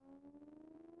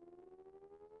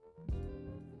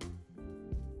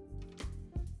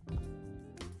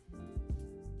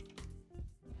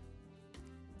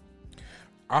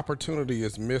Opportunity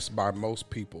is missed by most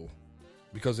people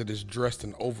because it is dressed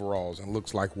in overalls and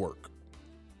looks like work.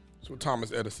 That's what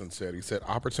Thomas Edison said. He said,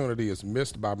 opportunity is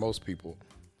missed by most people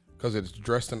because it's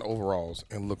dressed in overalls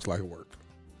and looks like work.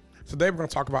 Today we're going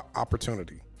to talk about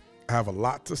opportunity. I have a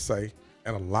lot to say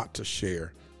and a lot to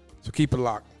share. So keep it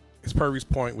locked. It's Purvy's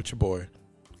Point with your boy,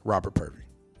 Robert Purvey.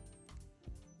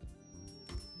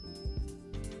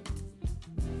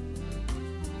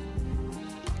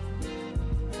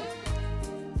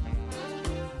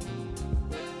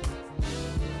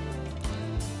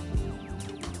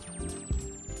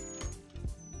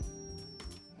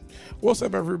 What's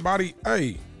up, everybody?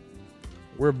 Hey,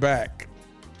 we're back.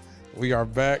 We are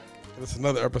back. This is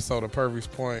another episode of Purvy's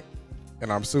Point,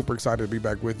 and I'm super excited to be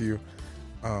back with you.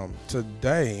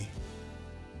 Today,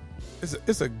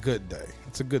 it's a good day.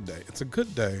 It's a good day. It's a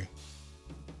good day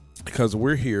because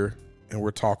we're here and we're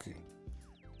talking.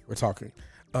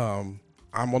 I'm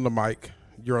on the mic.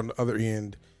 You're on the other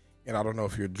end, and I don't know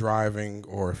if you're driving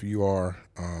or if you are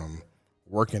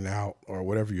working out or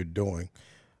whatever you're doing.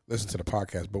 Listen to the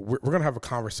podcast, but we're going to have a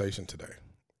conversation today.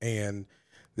 And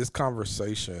this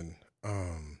conversation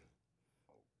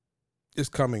is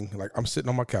coming, like I'm sitting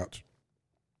on my couch.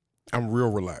 I'm real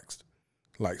relaxed.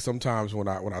 Like sometimes when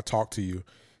I talk to you,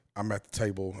 I'm at the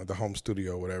table at the home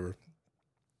studio or whatever.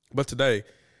 But today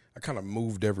I kind of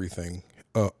moved everything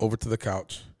over to the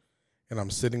couch and I'm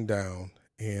sitting down,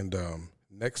 and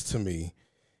next to me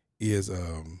is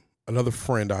another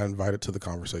friend I invited to the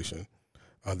conversation.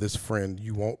 This friend,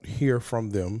 you won't hear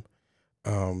from them.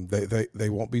 They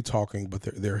won't be talking, but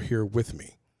they're here with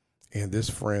me. And this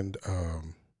friend,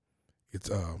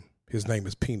 his name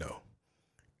is Pino.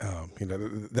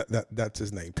 That's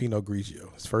his name, Pino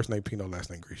Grigio. His first name Pino, last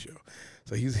name Grigio.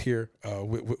 So he's here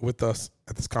with us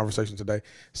at this conversation today.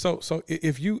 So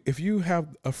if you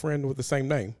have a friend with the same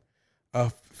name,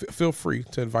 feel free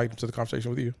to invite him to the conversation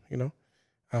with you. You know,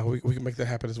 we can make that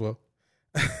happen as well.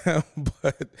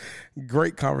 But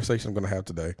great conversation I'm going to have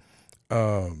today.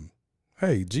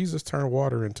 Hey, Jesus turned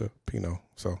water into Pinot,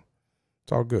 so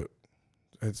it's all good.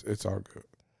 It's all good.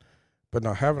 But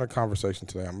now having a conversation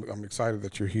today, I'm excited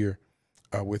that you're here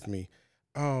with me.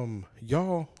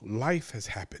 Y'all, life has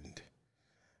happened.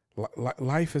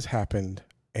 Life has happened,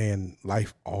 and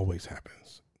life always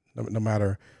happens. No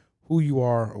matter who you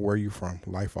are or where you're from,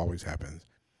 life always happens.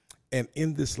 And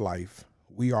in this life,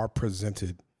 we are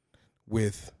presented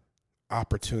with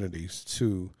opportunities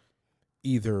to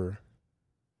either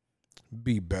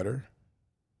be better,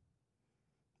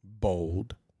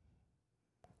 bold,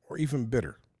 or even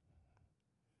bitter.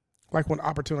 Like when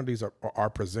opportunities are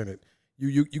presented,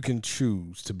 you can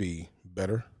choose to be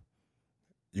better,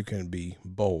 you can be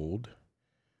bold,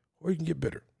 or you can get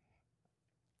bitter.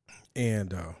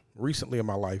 And recently in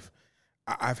my life,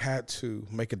 I've had to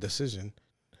make a decision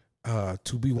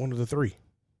to be one of the three.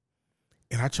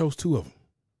 And I chose two of them.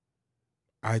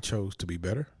 I chose to be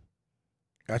better.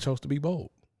 I chose to be bold.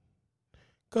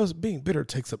 Because being bitter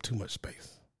takes up too much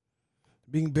space.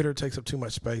 Being bitter takes up too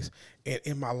much space. And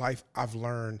in my life, I've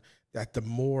learned that the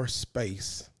more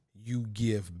space you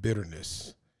give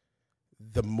bitterness,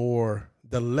 the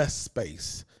less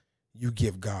space you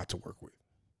give God to work with.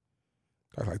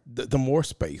 Like the more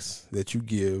space that you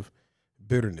give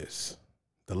bitterness,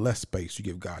 the less space you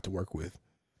give God to work with.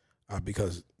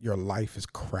 Because your life is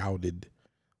crowded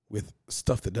with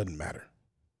stuff that doesn't matter.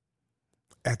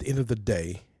 At the end of the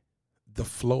day, the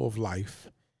flow of life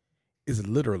is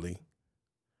literally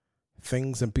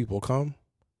things and people come,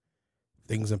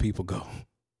 things and people go.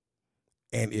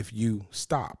 And if you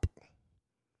stop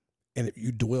and if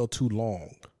you dwell too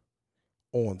long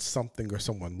on something or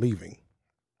someone leaving,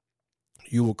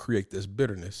 you will create this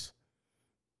bitterness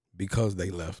because they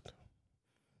left.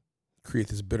 Create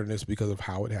this bitterness because of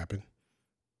how it happened.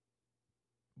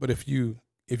 But if you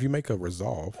make a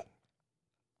resolve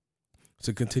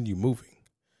to continue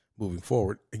moving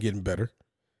forward and getting better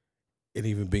and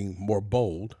even being more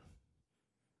bold,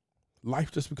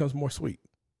 life just becomes more sweet.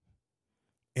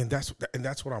 And that's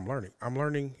what I'm learning. I'm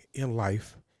learning in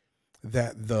life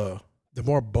that the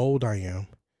more bold I am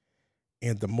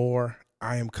and the more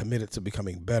I am committed to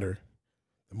becoming better,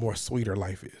 the more sweeter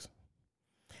life is.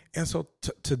 And so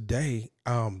today,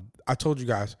 I told you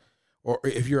guys, or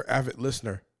if you're an avid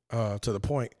listener to the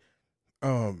point,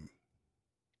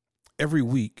 every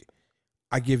week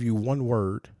I give you one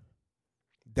word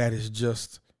that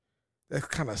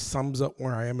kind of sums up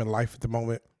where I am in life at the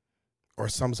moment or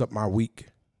sums up my week.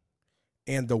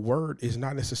 And the word is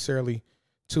not necessarily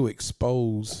to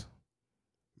expose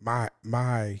my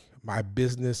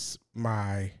business,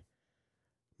 my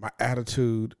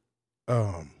attitude.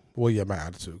 My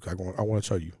attitude. I want to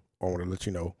show you I want to let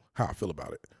you know how I feel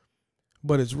about it.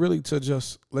 But it's really to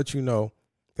just let you know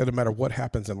that no matter what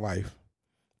happens in life,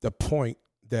 the point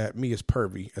that me as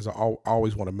Pervy, as I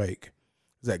always want to make,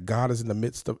 is that God is in the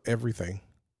midst of everything.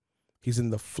 He's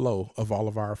in the flow of all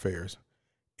of our affairs.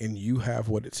 And you have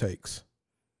what it takes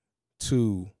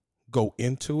to go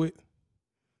into it,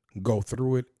 go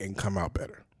through it, and come out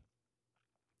better.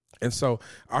 And so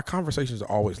our conversations are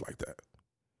always like that.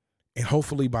 And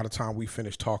hopefully by the time we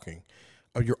finish talking,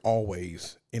 you're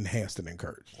always enhanced and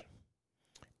encouraged.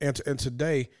 And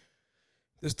today,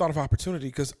 this thought of opportunity,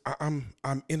 because I'm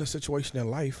in a situation in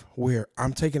life where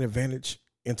I'm taking advantage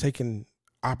and taking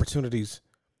opportunities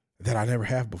that I never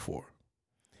have before.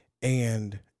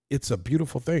 And it's a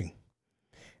beautiful thing.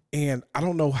 And I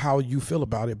don't know how you feel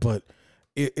about it, but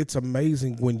it's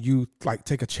amazing when you like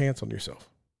take a chance on yourself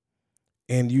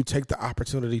and you take the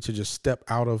opportunity to just step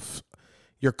out of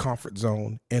your comfort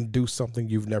zone and do something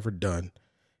you've never done,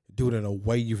 do it in a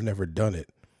way you've never done it.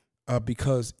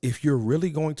 Because if you're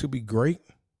really going to be great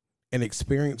and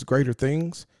experience greater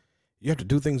things, you have to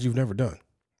do things you've never done.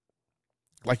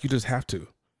 Like you just have to,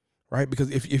 right? Because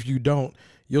if you don't,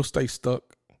 you'll stay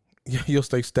stuck, you'll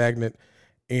stay stagnant,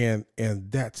 and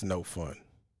that's no fun.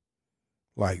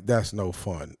 Like that's no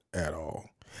fun at all.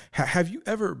 Have you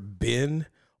ever been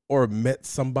or met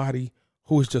somebody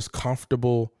who is just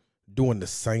comfortable doing the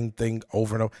same thing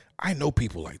over and over? I know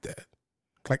people like that.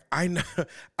 Like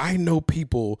I know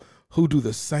people who do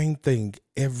the same thing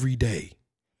every day.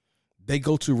 They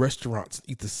go to restaurants,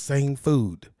 eat the same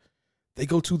food. They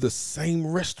go to the same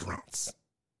restaurants.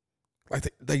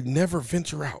 Like they never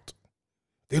venture out.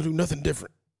 They do nothing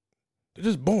different. They're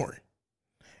just boring.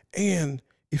 And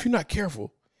if you're not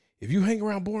careful, if you hang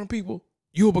around boring people,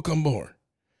 you'll become boring,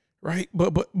 right?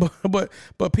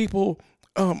 But people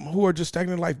who are just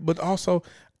stagnant in life, but also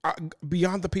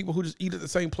beyond the people who just eat at the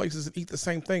same places and eat the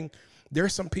same thing, there are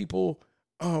some people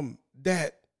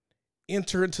that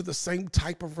enter into the same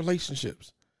type of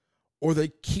relationships, or they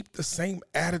keep the same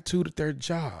attitude at their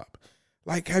job.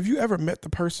 Like, have you ever met the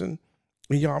person?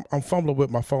 And I'm fumbling with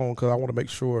my phone because I want to make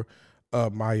sure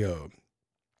my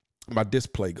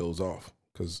display goes off,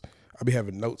 because I be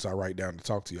having notes I write down to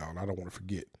talk to y'all, and I don't want to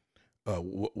forget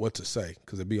what to say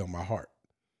because it be on my heart.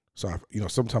 So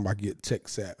sometimes I get tech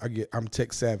savvy. I'm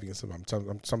tech savvy, and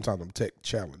sometimes I'm tech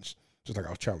challenged. Just like I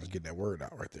was challenged getting that word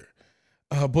out right there.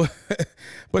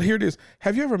 But here it is.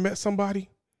 Have you ever met somebody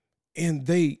and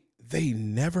they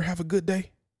never have a good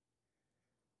day?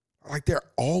 Like they're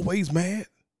always mad.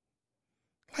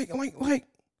 Like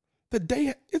the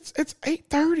day it's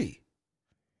 8:30,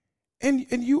 and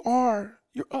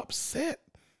you're upset.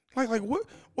 Like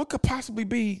what could possibly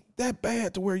be that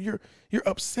bad to where you're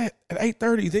upset at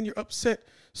 8:30, then you're upset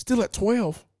still at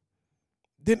 12,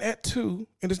 then at 2,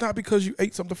 and it's not because you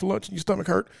ate something for lunch and your stomach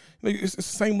hurt. It's the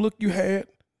same look you had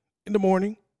in the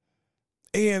morning,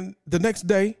 and the next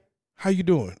day, how you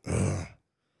doing? Oh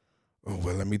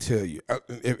well, let me tell you.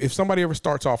 If somebody ever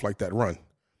starts off like that, run.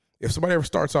 If somebody ever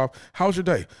starts off, how's your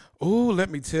day? Oh, let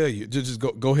me tell you. Just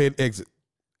go ahead and exit.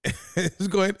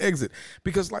 Just go ahead and exit.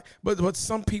 Because but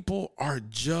some people are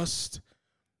just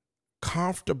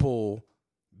comfortable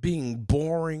being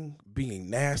boring,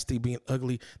 being nasty, being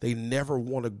ugly. They never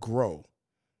want to grow.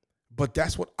 But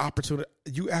that's what opportunity,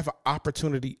 you have an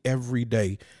opportunity every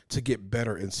day to get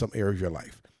better in some area of your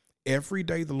life. Every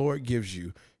day the Lord gives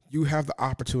you, you have the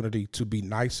opportunity to be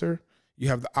nicer. You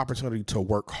have the opportunity to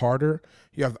work harder.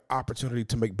 You have the opportunity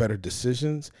to make better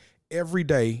decisions. Every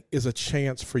day is a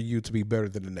chance for you to be better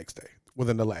than the next day,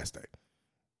 within the last day.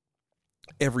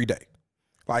 Every day.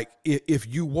 Like if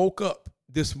you woke up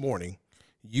this morning,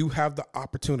 you have the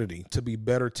opportunity to be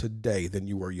better today than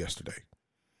you were yesterday.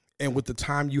 And with the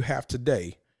time you have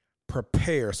today,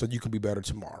 prepare so you can be better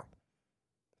tomorrow.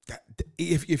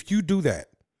 If you do that,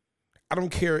 I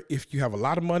don't care if you have a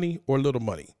lot of money or little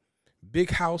money.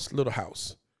 Big house, little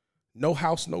house. No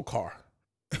house, no car.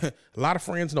 A lot of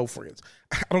friends, no friends.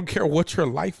 I don't care what your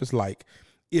life is like.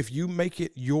 If you make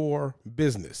it your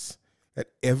business that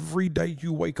every day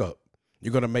you wake up,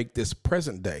 you're going to make this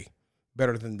present day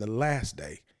better than the last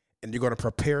day. And you're going to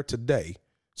prepare today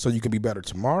so you can be better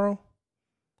tomorrow.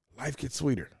 Life gets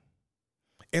sweeter.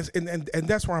 And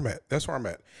that's where I'm at. That's where I'm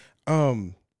at.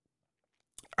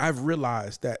 I've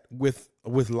realized that with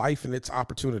life and its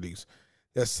opportunities,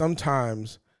 that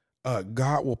sometimes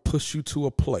God will push you to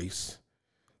a place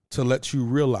to let you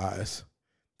realize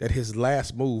that his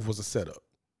last move was a setup.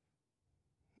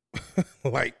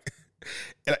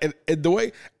 And the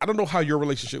way, I don't know how your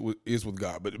relationship is with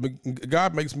God, but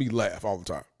God makes me laugh all the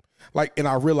time. And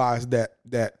I realize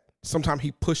that sometimes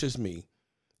he pushes me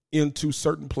into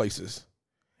certain places,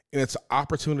 And it's an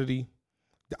opportunity.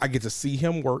 I get to see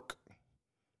him work.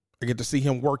 I get to see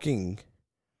him working,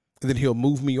 and then he'll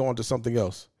move me on to something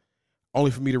else, only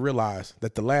for me to realize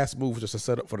that the last move was just a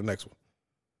setup for the next one.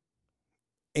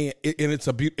 And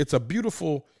it's a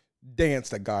beautiful dance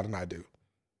that God and I do.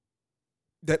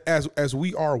 That as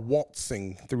we are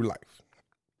waltzing through life,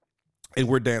 and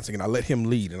we're dancing, and I let him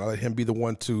lead, and I let him be the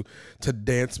one to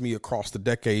dance me across the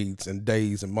decades and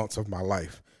days and months of my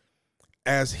life,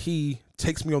 as he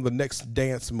takes me on the next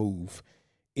dance move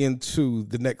into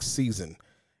the next season,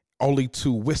 only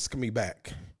to whisk me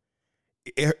back.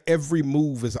 Every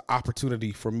move is an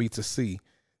opportunity for me to see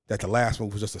that the last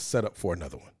move was just a setup for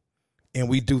another one. And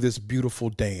we do this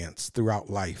beautiful dance throughout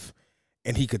life,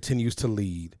 and he continues to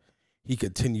lead. He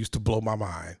continues to blow my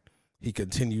mind. He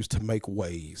continues to make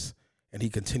ways, and he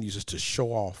continues just to show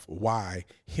off why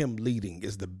him leading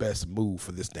is the best move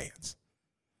for this dance.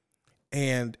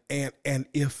 And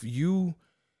if you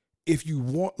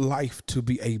want life to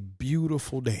be a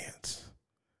beautiful dance,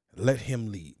 let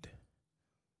him lead.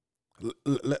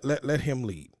 Let him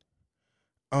lead.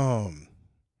 There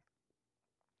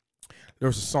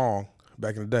was a song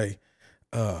back in the day.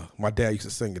 My dad used to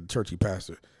sing at the church he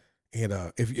pastored.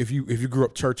 And if you grew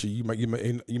up churchy, you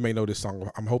may know this song.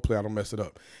 Hopefully I don't mess it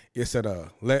up. It said,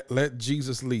 let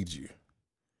Jesus lead you.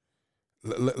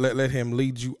 Let him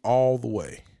lead you all the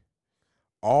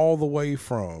way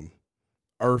from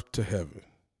earth to heaven.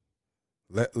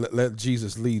 Let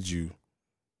Jesus lead you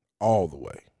all the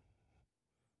way.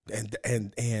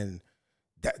 And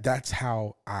that's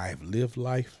how I've lived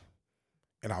life,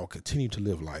 and I will continue to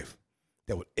live life.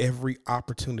 That with every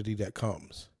opportunity that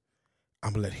comes,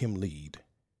 I'm gonna let him lead.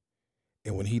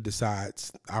 And when he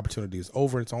decides the opportunity is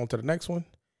over and it's on to the next one,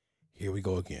 here we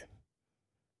go again.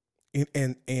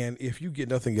 And if you get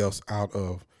nothing else out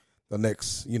of the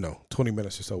next, 20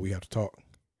 minutes or so we have to talk,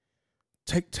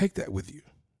 take that with you.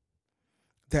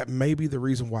 That may be the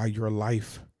reason why your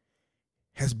life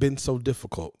has been so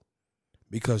difficult,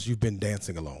 because you've been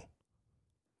dancing alone.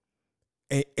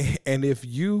 And if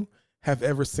you have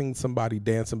ever seen somebody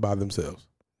dancing by themselves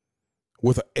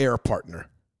with an air partner,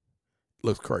 it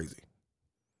looks crazy.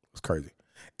 It's crazy.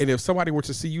 And if somebody were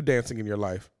to see you dancing in your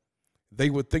life, they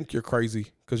would think you're crazy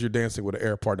because you're dancing with an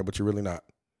air partner, but you're really not.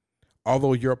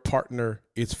 Although your partner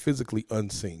is physically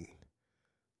unseen,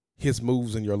 his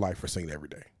moves in your life are seen every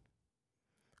day.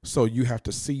 So you have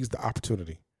to seize the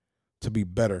opportunity to be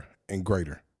better and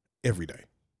greater every day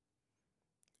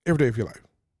of your life.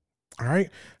 All right.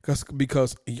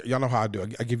 Because y'all know how I do.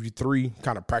 I give you 3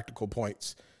 kind of practical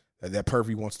points that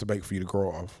Purvey wants to make for you to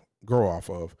grow off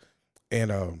of.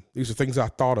 And these are things I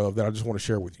thought of that I just want to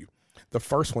share with you. The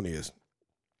first one is,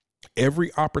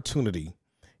 every opportunity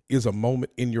is a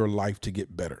moment in your life to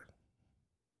get better.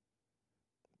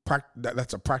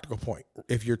 That's a practical point.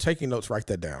 If you're taking notes, write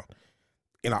that down.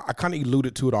 And I kind of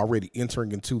alluded to it already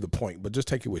entering into the point, but just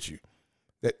take it with you.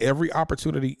 That every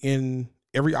opportunity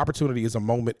is a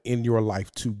moment in your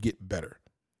life to get better.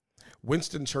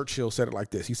 Winston Churchill said it like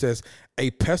this. He says,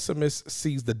 a pessimist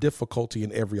sees the difficulty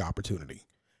in every opportunity.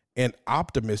 An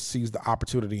optimist sees the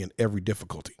opportunity in every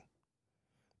difficulty.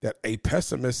 That a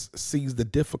pessimist sees the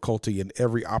difficulty in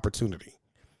every opportunity.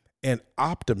 An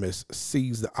optimist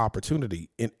sees the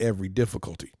opportunity in every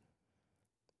difficulty.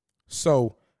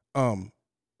 So,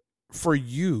 for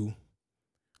you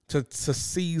to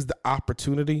seize the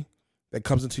opportunity that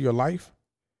comes into your life,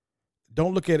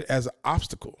 don't look at it as an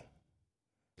obstacle.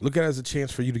 Look at it as a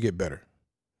chance for you to get better.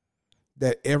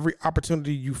 That every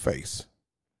opportunity you face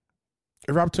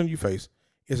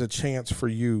is a chance for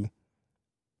you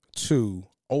to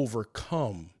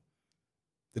overcome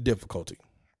the difficulty.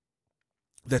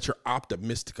 That you're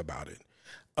optimistic about it.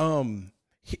 I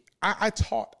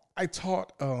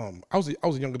was a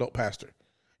young adult pastor,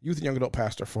 youth and young adult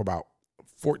pastor for about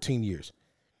 14 years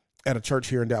at a church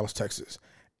here in Dallas, Texas.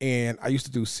 And I used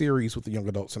to do series with the young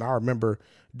adults. And I remember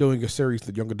doing a series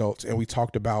with the young adults, and we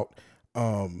talked about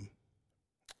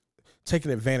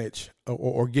taking advantage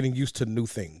or getting used to new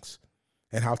things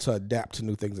and how to adapt to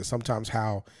new things. And sometimes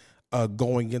how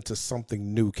going into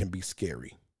something new can be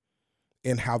scary,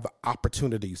 and how the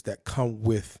opportunities that come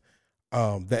with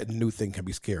that new thing can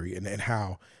be scary, and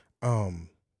how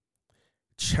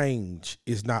change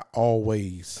is not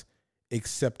always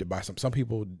accepted by some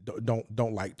people.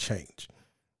 Don't like change.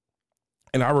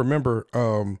 And I remember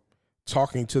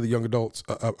talking to the young adults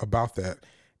about that.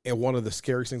 And one of the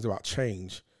scariest things about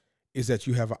change is that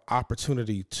you have an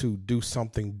opportunity to do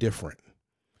something different.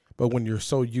 But when you're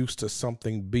so used to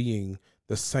something being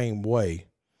the same way,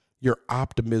 your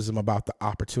optimism about the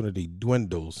opportunity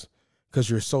dwindles because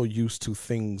you're so used to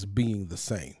things being the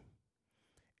same.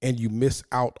 and you miss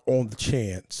out on the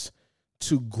chance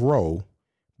to grow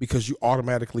because you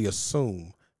automatically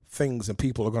assume things and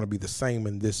people are going to be the same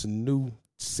in this new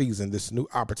season, this new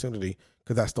opportunity,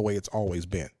 because that's the way it's always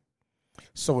been.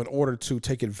 So in order to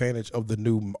take advantage of the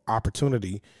new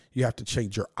opportunity, you have to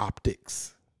change your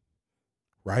optics,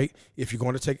 right? If you're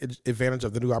going to take advantage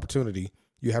of the new opportunity,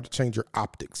 you have to change your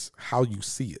optics, how you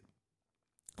see it.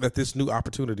 That this new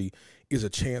opportunity is a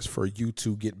chance for you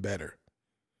to get better.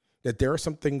 That there are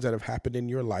some things that have happened in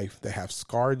your life that have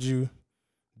scarred you,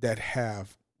 that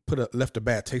have left a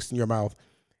bad taste in your mouth,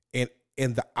 and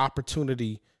the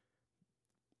opportunity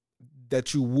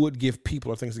that you would give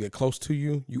people or things to get close to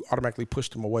you, you automatically push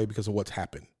them away because of what's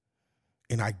happened.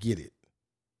 And I get it.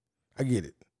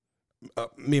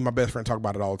 Me and my best friend talk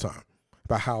about it all the time,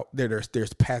 about how there's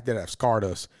paths that have scarred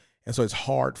us. And so it's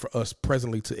hard for us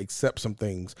presently to accept some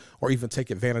things or even take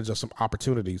advantage of some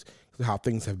opportunities because of how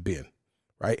things have been.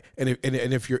 Right. And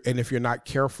if you're not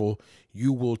careful,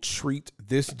 you will treat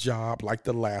this job like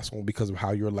the last one because of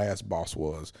how your last boss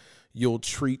was. You'll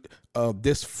treat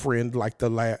this friend like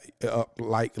a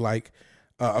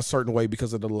certain way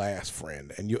because of the last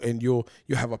friend, and you'll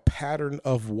have a pattern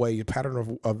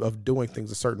of doing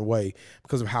things a certain way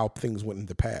because of how things went in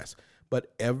the past.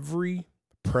 But every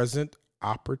present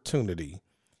opportunity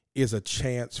is a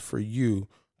chance for you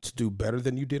to do better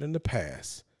than you did in the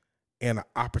past, and an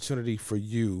opportunity for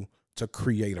you to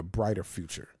create a brighter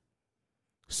future.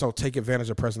 So take advantage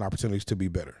of present opportunities to be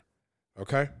better.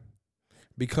 Okay?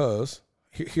 Because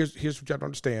here's what you have to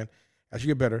understand. As you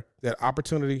get better, that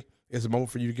opportunity is a moment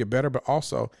for you to get better, but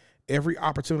also every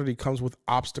opportunity comes with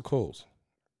obstacles.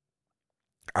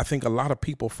 I think a lot of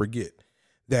people forget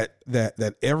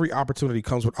that every opportunity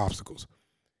comes with obstacles.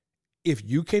 If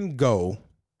you can go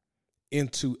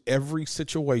into every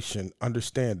situation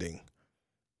understanding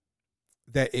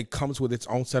that it comes with its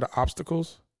own set of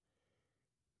obstacles,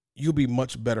 you'll be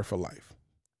much better for life.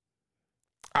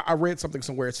 I read something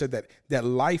somewhere. It said that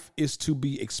life is to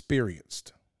be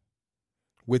experienced.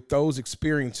 With those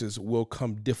experiences will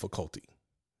come difficulty.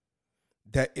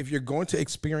 That if you're going to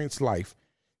experience life,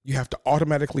 you have to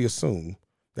automatically assume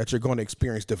that you're going to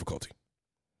experience difficulty.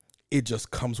 It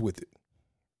just comes with it.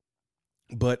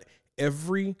 But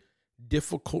every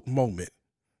difficult moment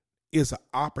is an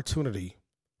opportunity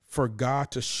for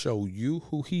God to show you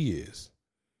who he is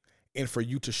and for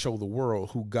you to show the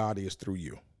world who God is through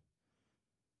you.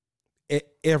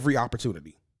 Every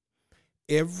opportunity,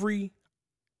 every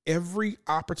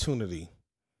opportunity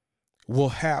will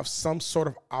have some sort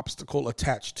of obstacle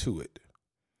attached to it.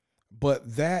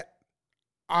 But that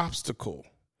obstacle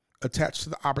attached to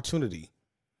the opportunity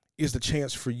is the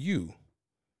chance for you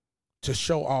to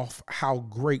show off how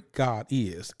great God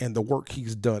is and the work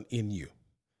he's done in you.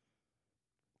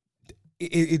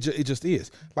 It just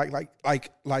is like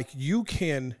you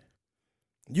can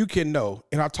know.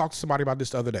 And I talked to somebody about this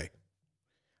the other day.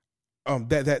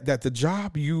 That the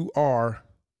job you are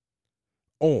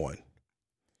on,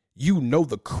 you know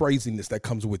the craziness that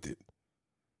comes with it,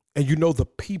 and you know the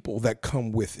people that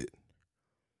come with it.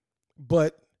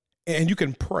 And you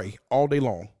can pray all day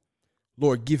long,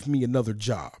 Lord, give me another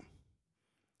job,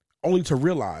 only to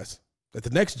realize that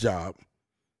the next job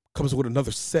comes with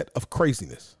another set of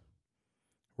craziness,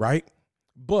 right?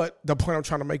 But the point I'm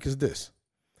trying to make is this: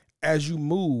 as you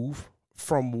move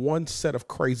from one set of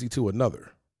crazy to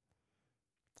another,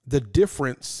 the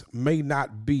difference may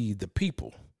not be the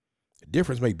people. The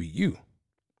difference may be you.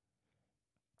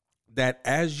 That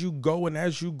as you go and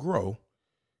as you grow,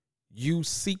 you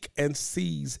seek and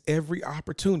seize every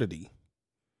opportunity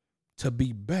to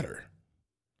be better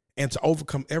and to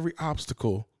overcome every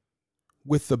obstacle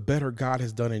with the better God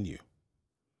has done in you.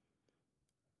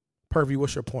 Purvey,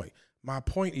 what's your point? My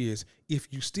point is, if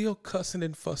you still cussing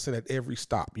and fussing at every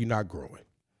stop, you're not growing.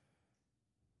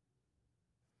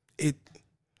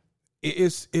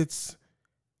 It's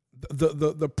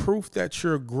the proof that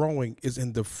you're growing is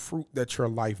in the fruit that your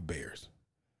life bears.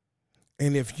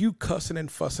 And if you cussing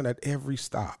and fussing at every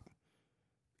stop,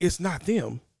 it's not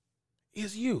them,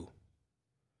 it's you.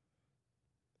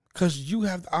 Because you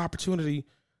have the opportunity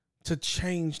to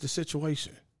change the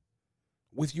situation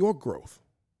with your growth,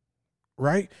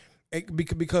 right?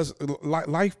 Because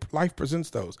life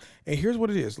presents those. And here's what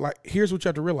it is. Here's what you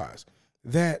have to realize,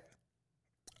 that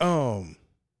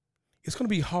it's going to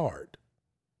be hard.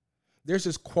 There's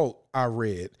this quote I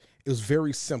read. It was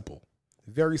very simple,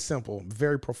 very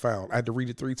profound. I had to read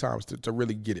it 3 times to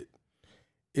really get it.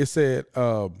 It said,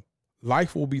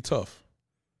 life will be tough,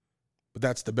 but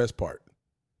that's the best part.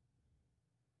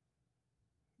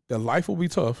 That life will be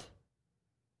tough,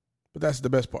 but that's the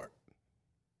best part.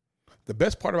 The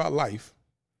best part about life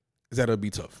is that it'll be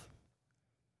tough.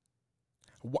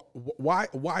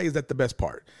 Why is that the best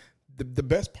part? The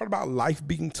best part about life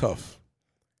being tough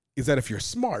is that if you're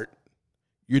smart,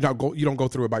 you don't go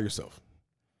through it by yourself.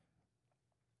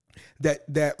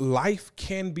 That life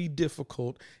can be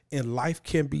difficult and life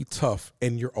can be tough,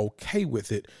 and you're okay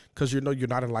with it because you know you're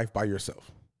not in life by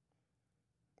yourself.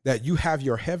 That you have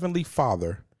your heavenly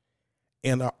Father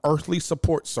and an earthly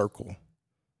support circle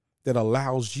that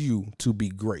allows you to be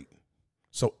great.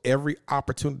 So every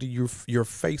opportunity you're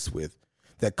faced with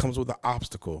that comes with an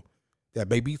obstacle that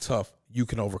may be tough, you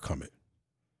can overcome it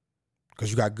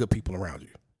because you got good people around you.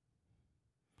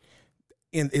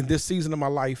 In this season of my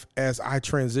life, as I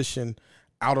transition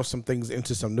out of some things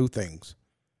into some new things,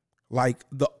 like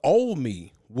the old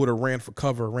me would have ran for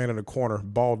cover, ran in the corner,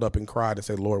 balled up and cried and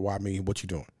said, Lord, why me? What you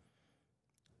doing?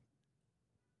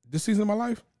 This season of my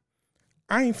life,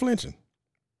 I ain't flinching.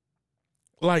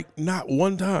 Like not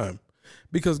one time,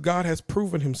 because God has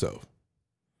proven himself.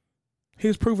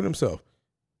 He's proven himself.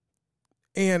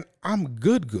 And I'm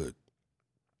good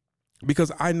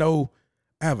because I know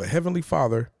I have a heavenly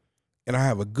Father and I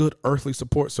have a good earthly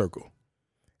support circle.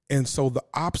 And so the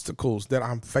obstacles that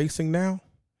I'm facing now,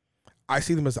 I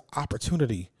see them as an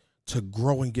opportunity to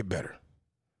grow and get better.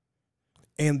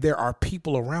 And there are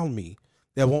people around me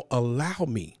that won't allow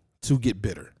me to get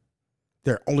better.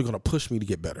 They're only going to push me to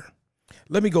get better.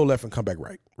 Let me go left and come back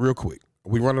right real quick.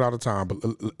 We're running out of time, but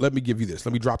let me give you this.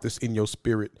 Let me drop this in your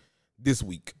spirit this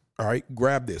week. All right,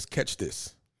 grab this, catch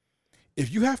this.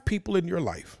 If you have people in your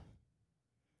life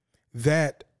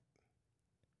that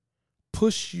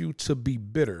push you to be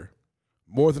bitter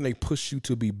more than they push you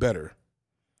to be better,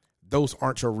 those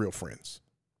aren't your real friends.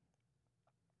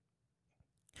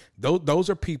 Those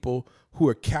are people who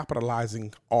are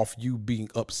capitalizing off you being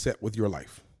upset with your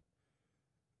life.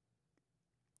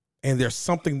 And there's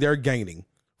something they're gaining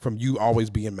from you always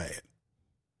being mad.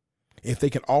 If they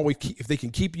can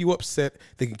keep you upset,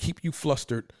 they can keep you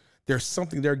flustered. There's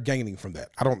something they're gaining from that.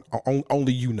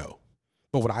 Only you know.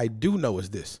 But what I do know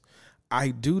is this. I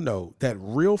do know that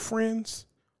real friends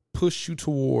push you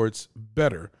towards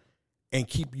better and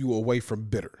keep you away from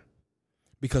bitter,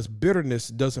 because bitterness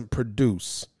doesn't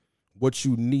produce what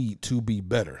you need to be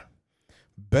better.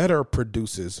 Better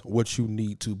produces what you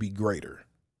need to be greater.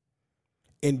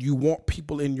 And you want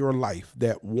people in your life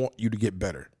that want you to get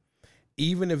better.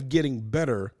 Even if getting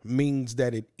better means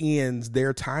that it ends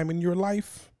their time in your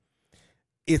life,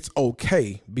 it's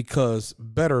okay, because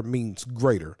better means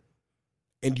greater.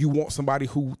 And you want somebody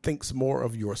who thinks more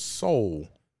of your soul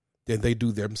than they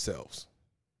do themselves.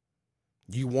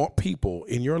 You want people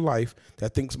in your life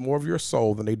that thinks more of your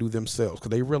soul than they do themselves,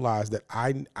 because they realize that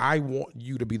I want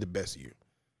you to be the best of you.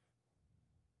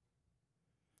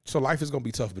 So life is going to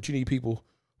be tough, but you need people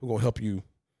who are going to help you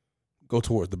go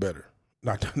towards the better,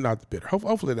 not the bitter.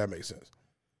 Hopefully that makes sense.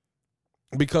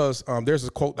 Because there's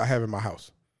a quote I have in my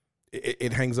house.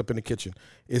 It hangs up in the kitchen.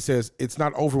 It says, "It's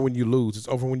not over when you lose, it's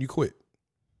over when you quit."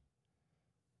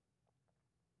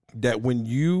 That when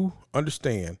you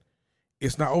understand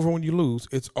it's not over when you lose,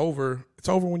 it's over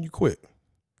when you quit.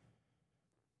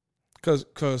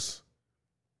 Because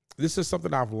this is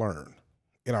something I've learned,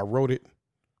 and I wrote it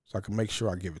so I can make sure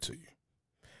I give it to you.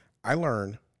 I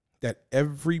learned that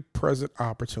every present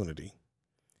opportunity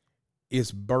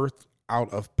is birthed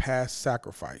out of past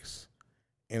sacrifice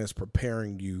and is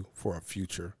preparing you for a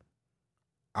future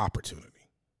opportunity.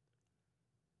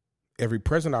 Every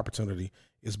present opportunity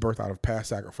is birthed out of past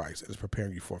sacrifice and is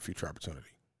preparing you for a future opportunity.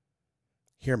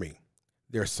 Hear me.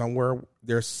 There's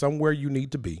somewhere you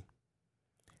need to be.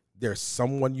 There's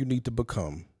someone you need to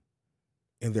become.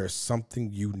 And there's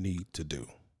something you need to do.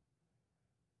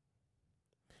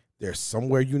 There's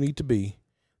somewhere you need to be.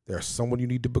 There's someone you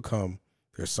need to become.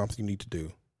 There's something you need to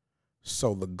do.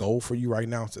 So the goal for you right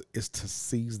now is to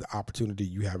seize the opportunity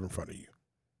you have in front of you.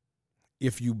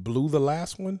 If you blew the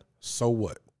last one, so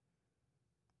what?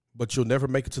 But you'll never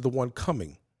make it to the one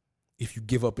coming if you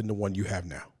give up in the one you have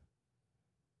now.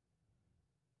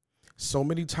 So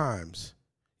many times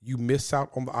you miss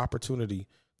out on the opportunity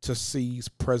to seize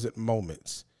present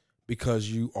moments because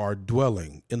you are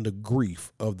dwelling in the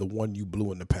grief of the one you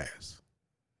blew in the past.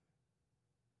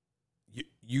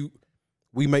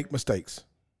 We make mistakes.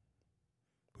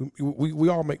 We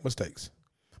all make mistakes.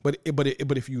 But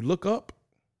if you look up,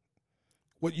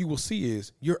 what you will see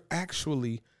is you're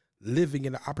actually living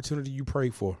in the opportunity you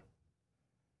prayed for.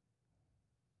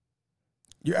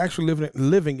 You're actually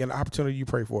living in the opportunity you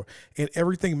pray for, and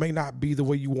everything may not be the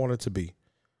way you want it to be,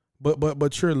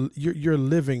 but you're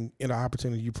living in the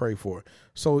opportunity you pray for.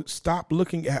 So stop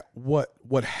looking at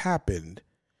what happened,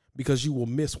 because you will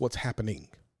miss what's happening.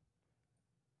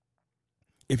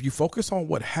 If you focus on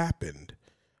what happened,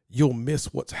 you'll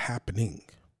miss what's happening.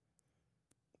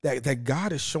 That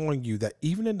God is showing you that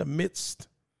even in the midst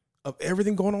of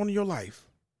everything going on in your life,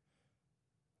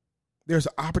 there's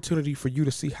an opportunity for you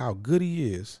to see how good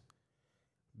he is,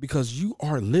 because you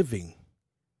are living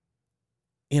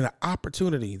in an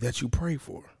opportunity that you pray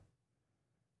for.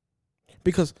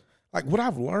 Because like what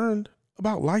I've learned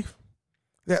about life,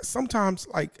 that sometimes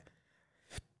like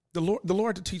the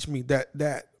Lord to teach me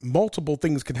that multiple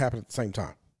things can happen at the same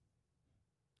time.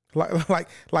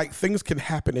 Like things can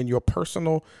happen in your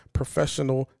personal,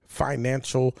 professional,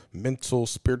 financial, mental,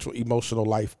 spiritual, emotional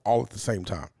life all at the same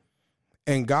time.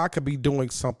 And God could be doing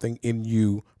something in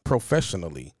you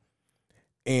professionally,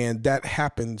 and that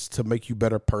happens to make you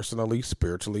better personally,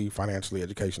 spiritually, financially,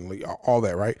 educationally, all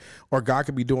that, right? Or God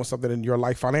could be doing something in your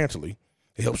life financially.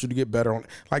 It helps you to get better on.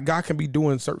 Like God can be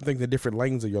doing certain things in different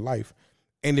lanes of your life.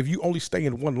 And if you only stay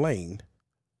in one lane,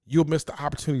 you'll miss the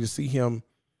opportunity to see him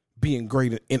being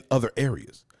great in other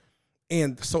areas.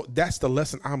 And so that's the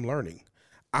lesson I'm learning.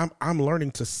 I'm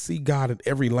learning to see God in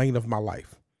every lane of my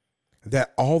life.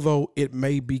 That although it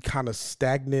may be kind of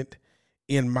stagnant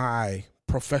in my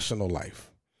professional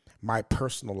life, my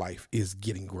personal life is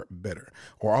getting better.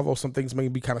 Or although some things may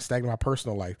be kind of stagnant in my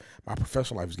personal life, my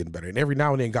professional life is getting better. And every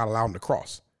now and then God allow him to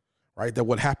cross, right? That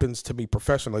what happens to me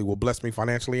professionally will bless me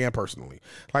financially and personally.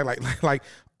 Like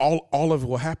all of it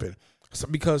will happen. So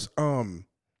because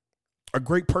a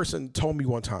great person told me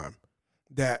one time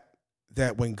that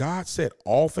when God said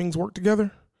all things work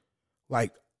together,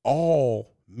 like all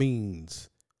means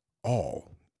all.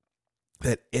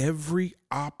 That every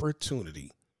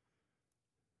opportunity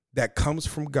that comes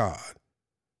from God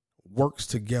works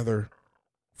together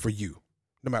for you,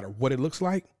 no matter what it looks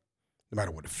like, no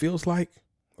matter what it feels like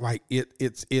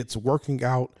it's working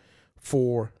out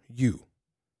for you.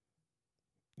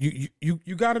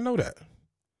 You got to know that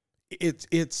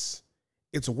it's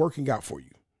working out for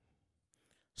you.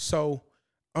 So,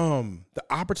 the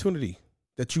opportunity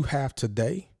that you have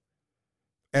today,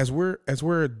 as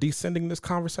we're descending this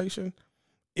conversation,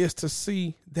 is to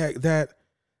see that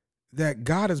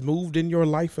God has moved in your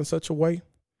life in such a way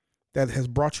that has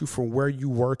brought you from where you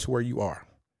were to where you are.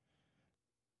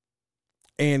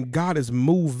 And God is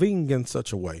moving in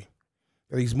such a way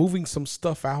that he's moving some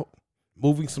stuff out,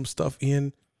 moving some stuff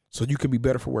in, so you can be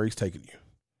better for where he's taking you.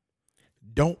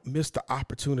 Don't miss the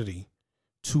opportunity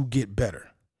to get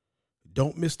better.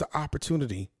 Don't miss the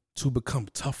opportunity to become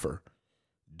tougher.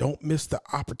 Don't miss the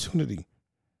opportunity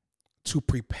to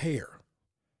prepare.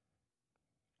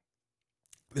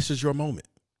 This is your moment.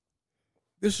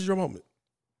 This is your moment.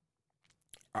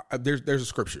 There's a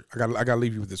scripture. I gotta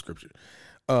leave you with this scripture.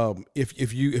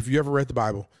 If you ever read the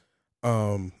Bible,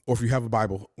 or if you have a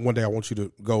Bible, one day I want you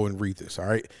to go and read this. All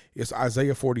right, it's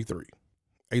Isaiah 43,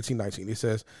 18, 19. It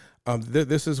says,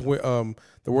 this is when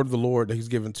the word of the Lord that he's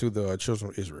given to the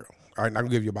children of Israel. All right, I'm gonna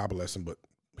give you a Bible lesson, but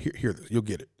hear this. You'll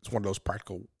get it. It's one of those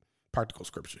practical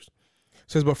scriptures. It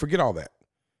says, but forget all that.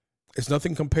 It's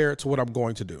nothing compared to what I'm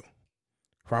going to do.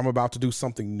 For I'm about to do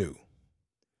something new.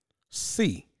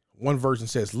 See, one version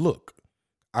says, look,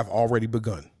 I've already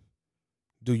begun.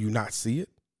 Do you not see it?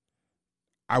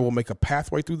 I will make a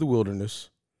pathway through the wilderness.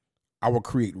 I will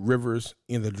create rivers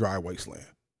in the dry wasteland.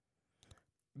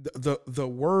 The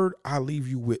word I leave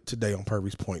you with today on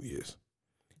Purvey's Point is,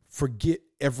 forget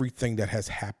everything that has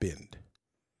happened.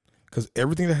 Because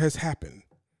everything that has happened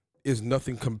is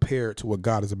nothing compared to what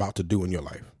God is about to do in your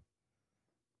life.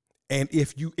 And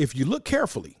if you look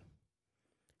carefully,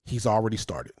 he's already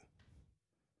started.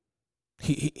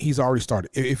 He's already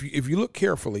started. If you look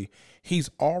carefully, he's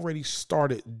already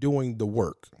started doing the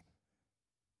work.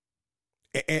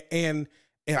 And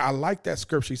I like that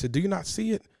scripture. He said, do you not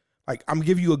see it? Like, I'm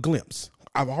giving you a glimpse.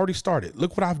 I've already started.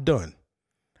 Look what I've done.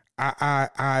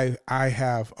 I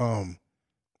have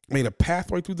made a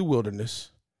pathway through the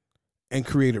wilderness and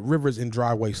created rivers in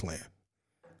dry wasteland.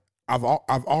 I've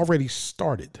already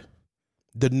started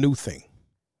the new thing.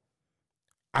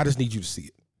 I just need you to see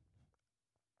it.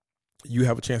 You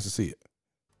have a chance to see it.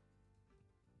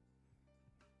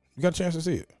 You got a chance to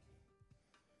see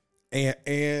it.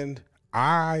 And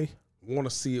I want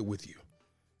to see it with you.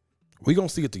 We're going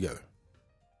to see it together.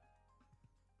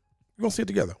 We're going to see it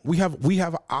together. We have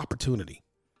an opportunity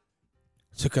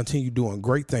to continue doing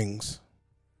great things,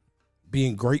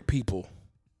 being great people,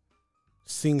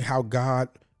 seeing how God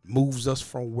moves us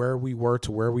from where we were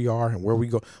to where we are and where we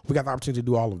go. We got the opportunity to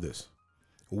do all of this.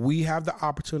 We have the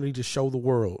opportunity to show the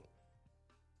world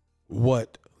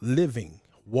what living,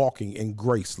 walking in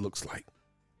grace looks like.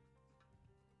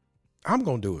 I'm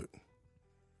going to do it.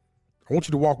 I want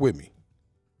you to walk with me.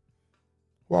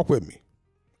 Walk with me.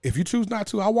 If you choose not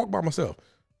to, I'll walk by myself.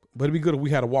 But it'd be good if we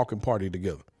had a walking party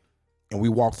together and we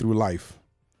walk through life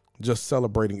just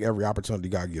celebrating every opportunity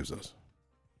God gives us.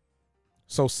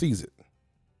 So seize it.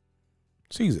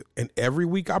 Seize it. And every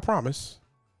week, I promise,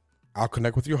 I'll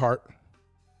connect with your heart,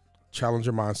 challenge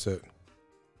your mindset,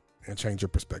 and change your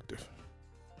perspective.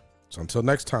 So until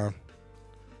next time,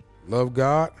 love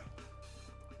God,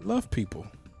 love people,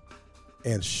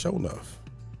 and show enough,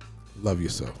 love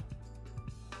yourself.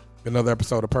 Another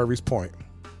episode of Purvy's Point.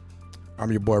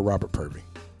 I'm your boy, Robert Purvey.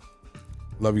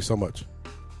 Love you so much.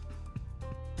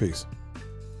 Peace.